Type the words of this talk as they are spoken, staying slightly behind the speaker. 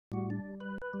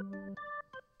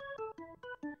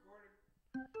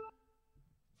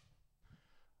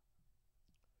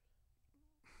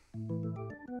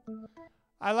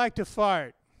I like to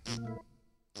fart.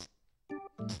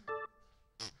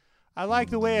 I like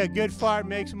the way a good fart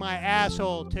makes my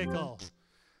asshole tickle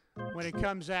when it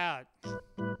comes out.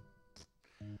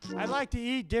 I like to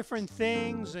eat different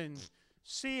things and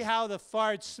see how the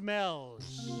fart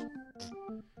smells.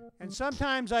 And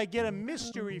sometimes I get a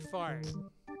mystery fart.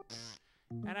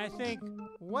 And I think,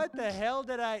 what the hell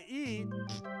did I eat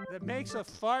that makes a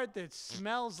fart that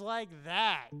smells like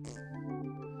that?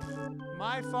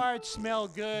 My farts smell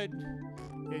good.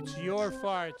 It's your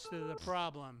farts that are the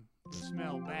problem. They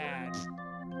smell bad.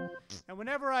 And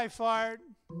whenever I fart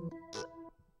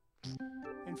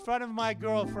in front of my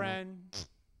girlfriend,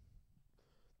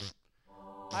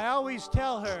 I always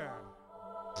tell her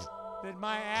that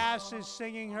my ass is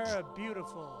singing her a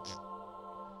beautiful,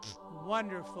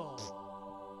 wonderful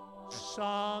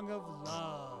song of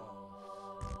love.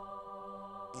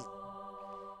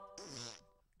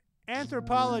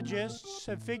 Anthropologists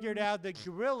have figured out that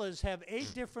gorillas have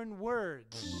 8 different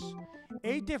words,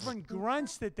 8 different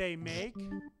grunts that they make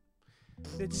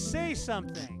that say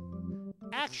something,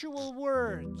 actual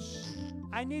words.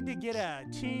 I need to get a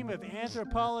team of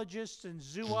anthropologists and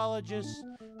zoologists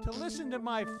to listen to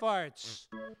my farts,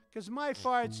 because my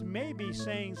farts may be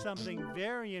saying something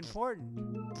very important.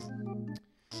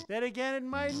 Then again, it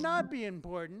might not be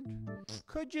important.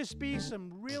 Could just be some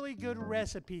really good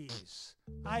recipes.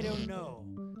 I don't know.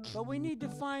 But we need to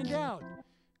find out,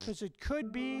 because it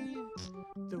could be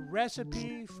the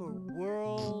recipe for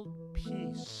world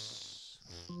peace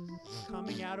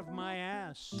coming out of my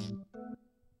ass.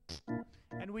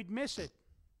 And we'd miss it,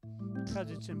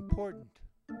 because it's important.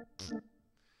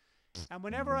 And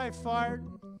whenever I fart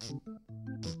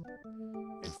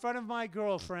in front of my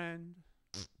girlfriend,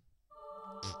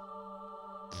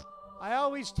 I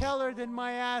always tell her that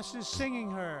my ass is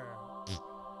singing her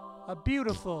a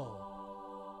beautiful,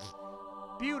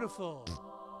 beautiful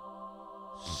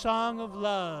song of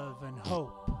love and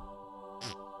hope.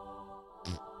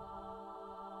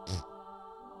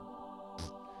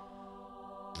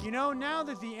 You know, now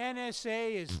that the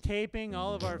NSA is taping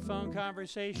all of our phone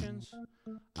conversations,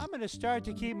 I'm going to start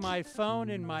to keep my phone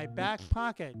in my back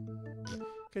pocket.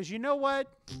 Because you know what?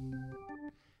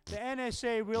 The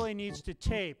NSA really needs to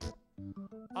tape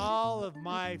all of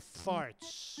my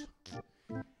farts.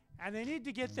 And they need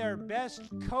to get their best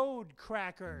code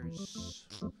crackers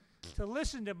to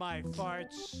listen to my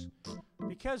farts,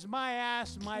 because my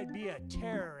ass might be a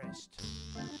terrorist.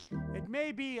 It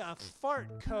may be a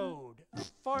fart code, a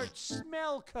fart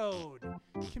smell code,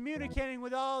 communicating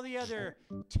with all the other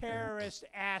terrorist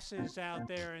asses out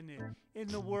there in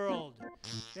the world.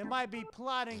 They might be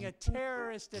plotting a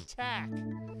terrorist attack,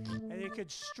 and they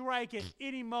could strike at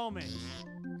any moment,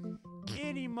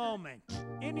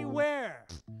 anywhere.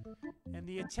 And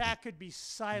the attack could be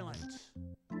silent,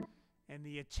 and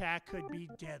the attack could be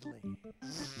deadly.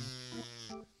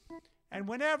 And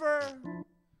whenever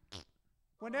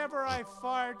I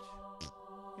fart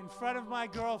in front of my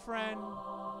girlfriend,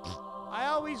 I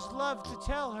always love to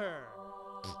tell her,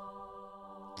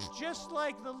 just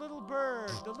like the little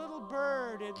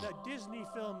bird in the Disney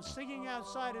film singing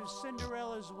outside of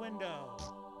Cinderella's window,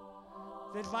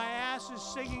 that my ass is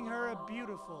singing her a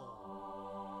beautiful,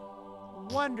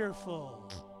 wonderful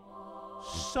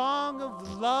song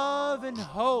of love and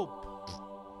hope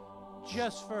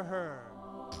just for her.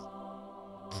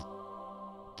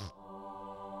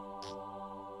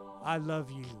 I love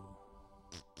you.